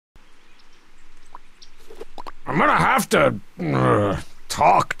I'm gonna have to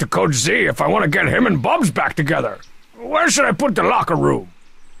talk to Coach Z if I want to get him and Bubs back together. Where should I put the locker room?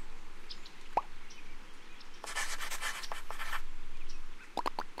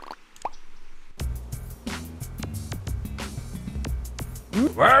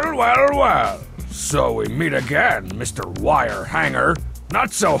 Well, well, well. So we meet again, Mr. Wire Hanger.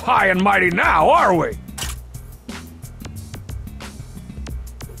 Not so high and mighty now, are we?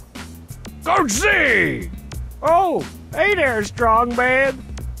 Coach Z! Oh, hey there, strong man.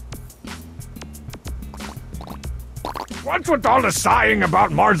 What's with all the sighing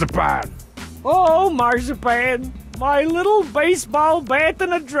about marzipan? Oh, marzipan, my little baseball bat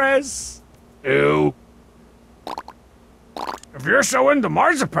and a dress. Ew. If you're so into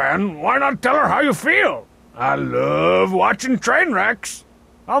marzipan, why not tell her how you feel? I love watching train wrecks.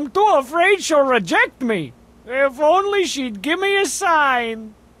 I'm too afraid she'll reject me. If only she'd give me a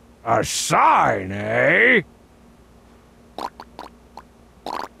sign. A sign, eh?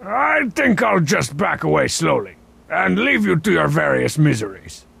 I think I'll just back away slowly and leave you to your various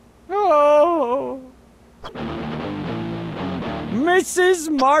miseries. Oh. Mrs.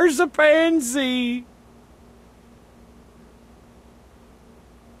 Marzipan Z.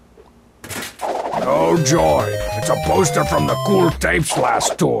 Oh joy, it's a poster from the Cool Tapes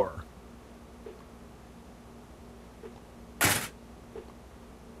last tour.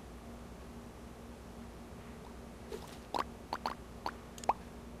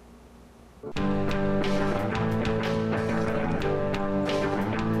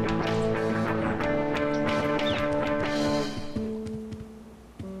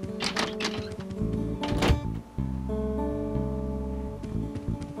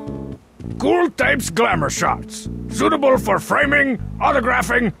 Cool Tapes glamour shots, suitable for framing,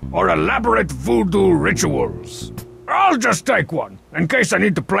 autographing, or elaborate voodoo rituals. I'll just take one, in case I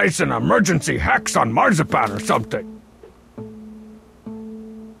need to place an emergency hex on marzipan or something.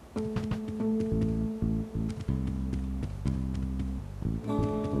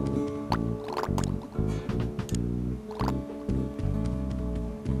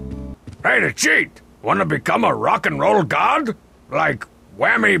 Hey, to cheat! Wanna become a rock and roll god? Like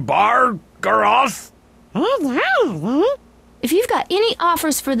Whammy Bar Garoth? If you've got any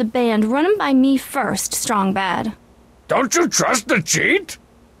offers for the band, run them by me first, Strong Bad. Don't you trust the cheat?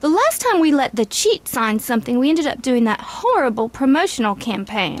 The last time we let the cheat sign something, we ended up doing that horrible promotional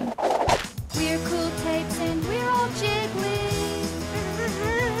campaign. We're cool tapes and we're all jiggly.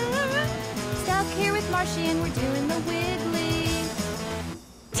 Stuck here with Marshy and we're doing the Wigglie.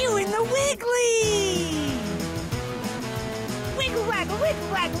 Doing the Wigglie! Wiggle waggle, wiggle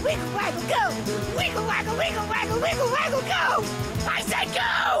waggle, go! Wiggle waggle, wiggle waggle, wiggle waggle, go! I said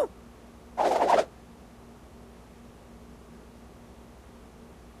go!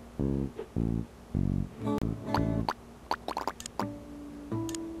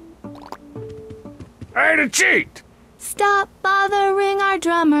 Hey, to cheat! Stop bothering our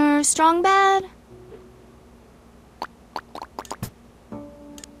drummer, Strong Bad.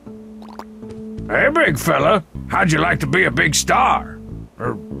 Hey, big fella, how'd you like to be a big star?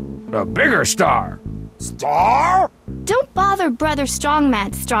 Or a bigger star? Star? Don't bother Brother Strong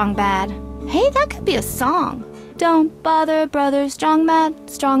Bad. Hey, that could be a song. Don't bother Brother Strong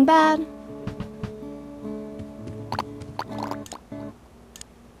Bad.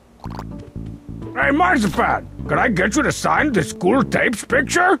 Hey, Marzipan, could I get you to sign this Cool Tapes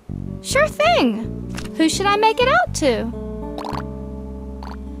picture? Sure thing. Who should I make it out to?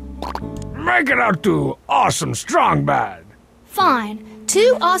 Make it out to Awesome Strong Bad. Fine.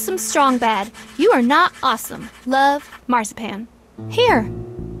 Too awesome, Strong Bad. You are not awesome. Love, Marzipan. Here.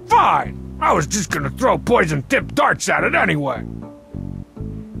 Fine. I was just gonna throw poison-tipped darts at it anyway.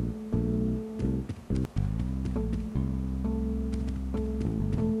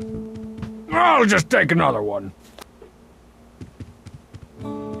 I'll just take another one.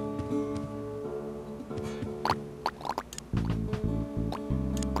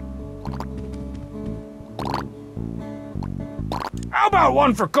 How about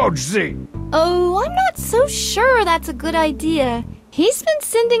one for Coach Z? Oh, I'm not so sure that's a good idea. He's been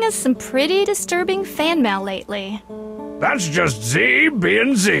sending us some pretty disturbing fan mail lately. That's just Z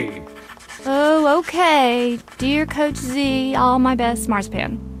being Z. Oh, okay. Dear Coach Z, all my best,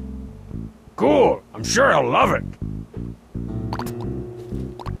 Marzipan. Cool. I'm sure he'll love it.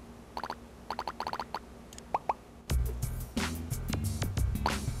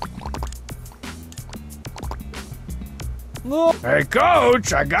 Hey,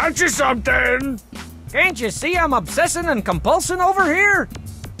 Coach, I got you something. Can't you see I'm obsessing and compulsing over here?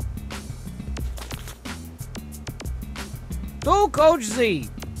 To Coach Z,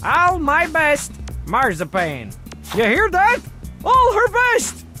 all my best, Marzipan. You hear that? All her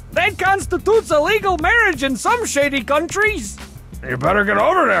best! That constitutes a legal marriage in some shady countries. You better get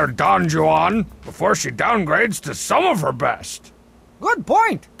over there, Don Juan, before she downgrades to some of her best. Good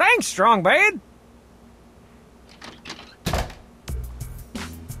point. Thanks, Strong Bad.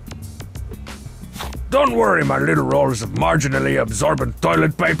 Don't worry, my little rolls of marginally absorbent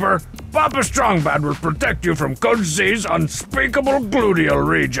toilet paper. Papa Strongbad will protect you from Coach Z's unspeakable gluteal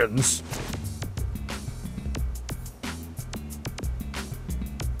regions.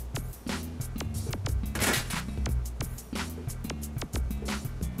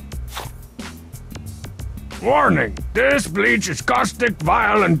 Warning! This bleach is caustic,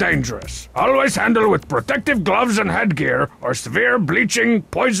 vile, and dangerous. Always handle with protective gloves and headgear, or severe bleaching,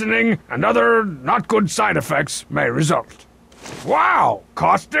 poisoning, and other not good side effects may result. Wow!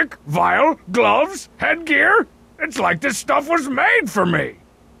 Caustic, vile, gloves, headgear? It's like this stuff was made for me!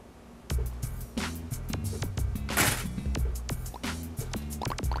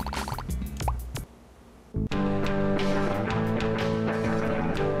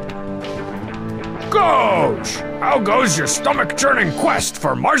 Gosh! How goes your stomach-churning quest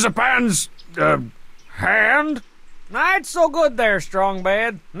for Marzipan's, hand? Not so good there, Strong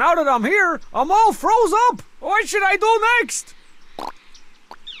Bad. Now that I'm here, I'm all froze up. What should I do next?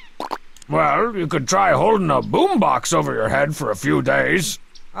 Well, you could try holding a boombox over your head for a few days.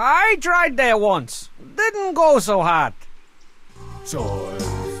 I tried that once. Didn't go so hot. Toys,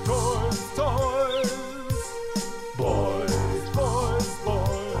 toys, toys. Boys, boys,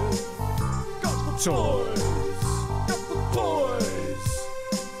 boys. Got the toys. Got the toys.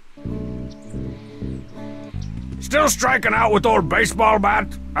 Still striking out with old baseball bat?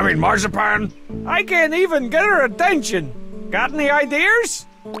 I mean marzipan? I can't even get her attention. Got any ideas?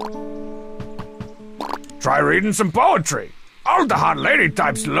 Try reading some poetry. All the hot lady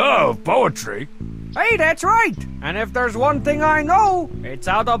types love poetry. Hey, that's right. And if there's one thing I know, it's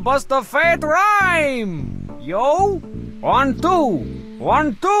how to bust a fat rhyme. Yo, 1, 2,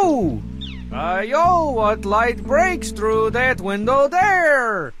 1, 2. Yo, what light breaks through that window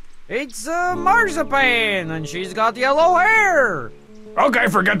there? It's Marzipan, and she's got yellow hair. Okay,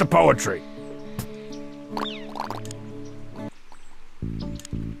 forget the poetry.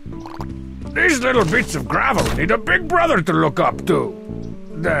 These little bits of gravel need a big brother to look up to.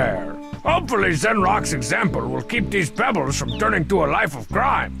 There. Hopefully Zenrock's example will keep these pebbles from turning to a life of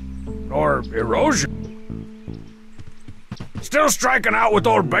crime. Or erosion. Still striking out with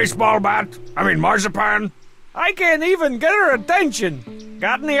old baseball bat? I mean marzipan? I can't even get her attention.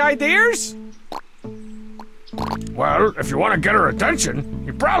 Got any ideas? Well, if you want to get her attention,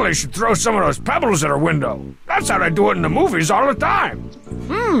 you probably should throw some of those pebbles at her window. That's how they do it in the movies all the time.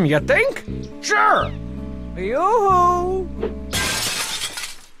 You think? Sure. Yoo-hoo!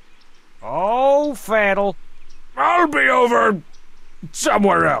 Oh, Faddle. I'll be over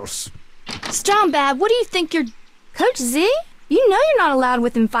somewhere else. Strong Bad, what do you think you're... Coach Z? You know you're not allowed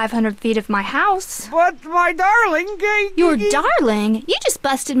within 500 feet of my house. But, my darling... Your darling? You just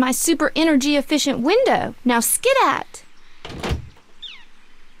busted my super energy efficient window. Now skedat.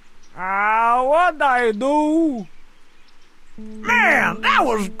 What'd I do? Man, that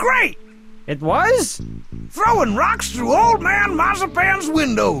was great! It was? Throwing rocks through old man Marzipan's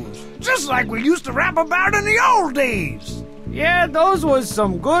windows, just like we used to rap about in the old days. Yeah, those was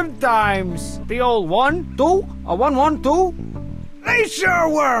some good times. The old 1, 2, a 1, 1, 2. They sure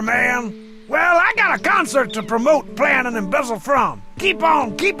were, man. Well, I got a concert to promote, plan, and embezzle from. Keep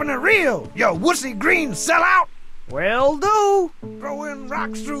on keeping it real, you wussy green sellout. Will do. Throwing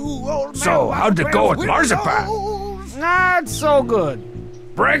rocks through old man So, how'd it go with marzipan? windows. Not so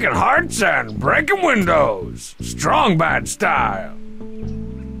good. Breaking hearts and breaking windows. Strong bad style.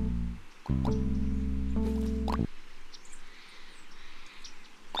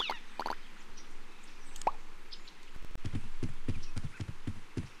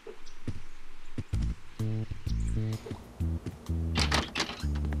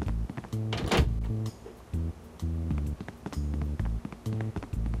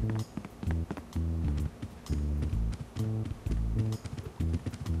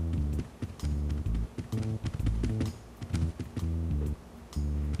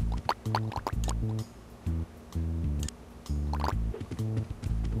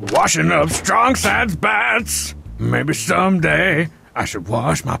 Washing up strong sides bats. Maybe someday I should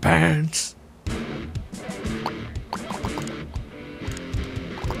wash my pants.